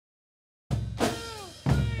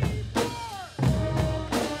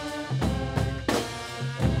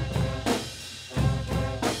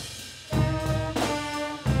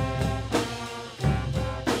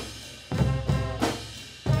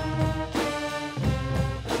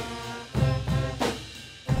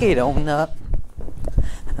Get on up.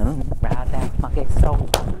 Ride that monkey soul.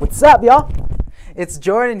 What's up, y'all? It's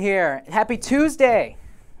Jordan here. Happy Tuesday.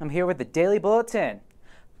 I'm here with the Daily Bulletin.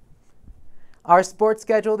 Our sports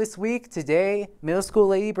schedule this week: today, middle school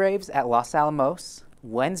Lady Braves at Los Alamos.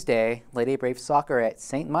 Wednesday, Lady Braves soccer at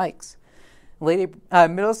St. Mike's.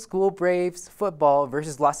 Middle school Braves football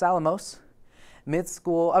versus Los Alamos.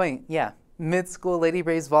 Mid-school Lady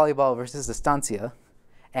Braves volleyball versus Estancia.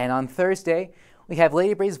 And on Thursday, we have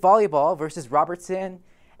Lady Braves volleyball versus Robertson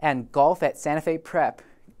and golf at Santa Fe Prep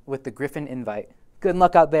with the Griffin invite. Good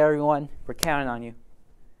luck out there, everyone. We're counting on you.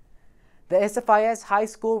 The SFIS High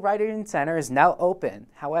School Writing Center is now open.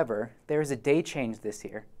 However, there is a day change this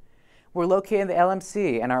year. We're located in the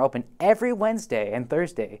LMC and are open every Wednesday and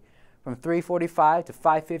Thursday from 3:45 to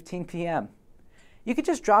 5:15 p.m. You can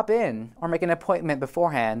just drop in or make an appointment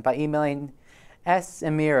beforehand by emailing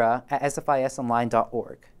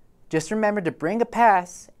semira@sfisonline.org. Just remember to bring a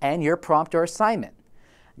pass and your prompt or assignment.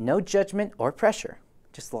 No judgment or pressure,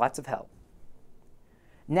 just lots of help.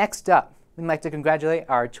 Next up, we'd like to congratulate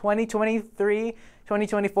our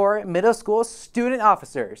 2023-2024 middle school student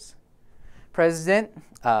officers. President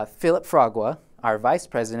Philip Fragua. Our vice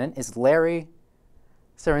president is Larry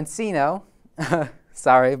Sorrentino.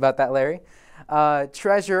 Sorry about that, Larry.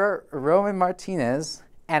 Treasurer Roman Martinez.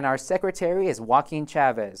 And our secretary is Joaquin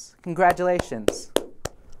Chavez. Congratulations.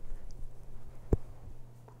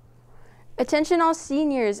 Attention all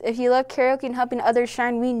seniors, if you love karaoke and helping others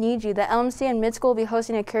shine, we need you. The LMC and Mid School will be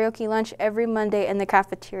hosting a karaoke lunch every Monday in the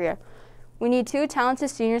cafeteria. We need 2 talented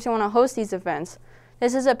seniors who want to host these events.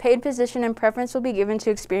 This is a paid position and preference will be given to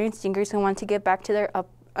experienced seniors who want to get back to their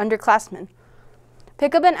underclassmen.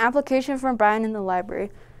 Pick up an application from Brian in the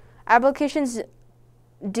library. Applications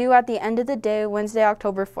due at the end of the day, Wednesday,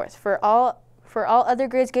 October 4th. For all other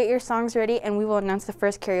grades, get your songs ready and we will announce the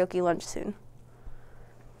first karaoke lunch soon.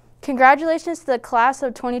 Congratulations to the class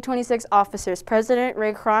of 2026 officers, President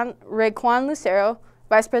Raekwon Lucero,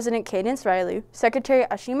 Vice President Cadence Riley, Secretary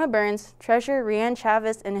Ashima Burns, Treasurer Rianne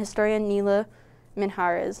Chavez, and Historian Neela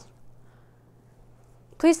Minhares.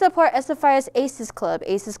 Please support SFIS Aces Club.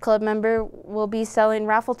 Aces Club member will be selling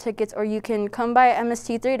raffle tickets, or you can come by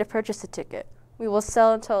MST3 to purchase a ticket. We will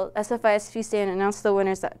sell until SFIS Feast Day and announce the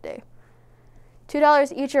winners that day.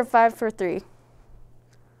 $2 each or 5 for 3.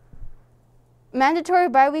 Mandatory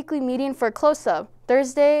biweekly meeting for Close-Up,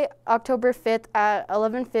 Thursday, October 5th at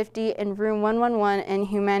 11:50 in room 111 in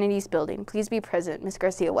Humanities Building. Please be present. Ms.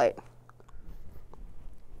 Garcia White.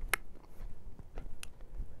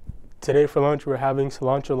 Today for lunch, we're having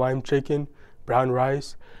cilantro lime chicken, brown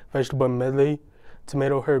rice, vegetable medley,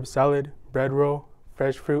 tomato herb salad, bread roll,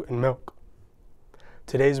 fresh fruit, and milk.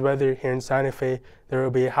 Today's weather here in Santa Fe, there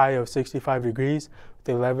will be a high of 65 degrees with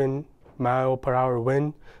 11-mile-per-hour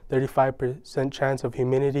wind, 35% chance of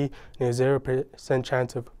humidity, and a 0%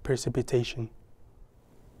 chance of precipitation.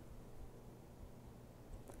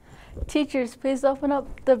 Teachers, please open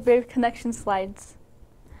up the Brave Connection slides.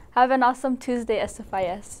 Have an awesome Tuesday,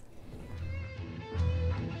 SFIS.